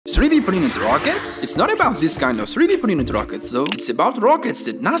3D printed rockets? It's not about this kind of 3D printed rockets though. It's about rockets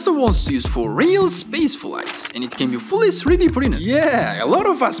that NASA wants to use for real space flights, and it can be fully 3D printed. Yeah, a lot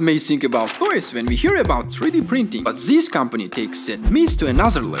of us may think about toys when we hear about 3D printing, but this company takes that myth to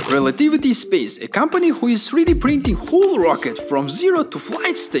another level. Relativity Space, a company who is 3D printing whole rocket from zero to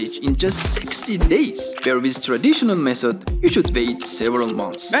flight stage in just 60 days, where with traditional method you should wait several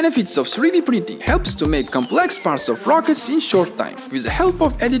months. Benefits of 3D printing helps to make complex parts of rockets in short time with the help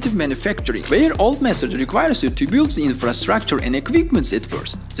of additive manufacturing, where old method requires you to build the infrastructure and equipments at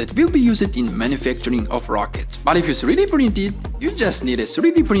first that will be used in manufacturing of rockets. But if you 3D print it, you just need a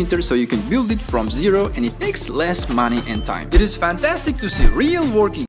 3D printer so you can build it from zero, and it takes less money and time. It is fantastic to see real working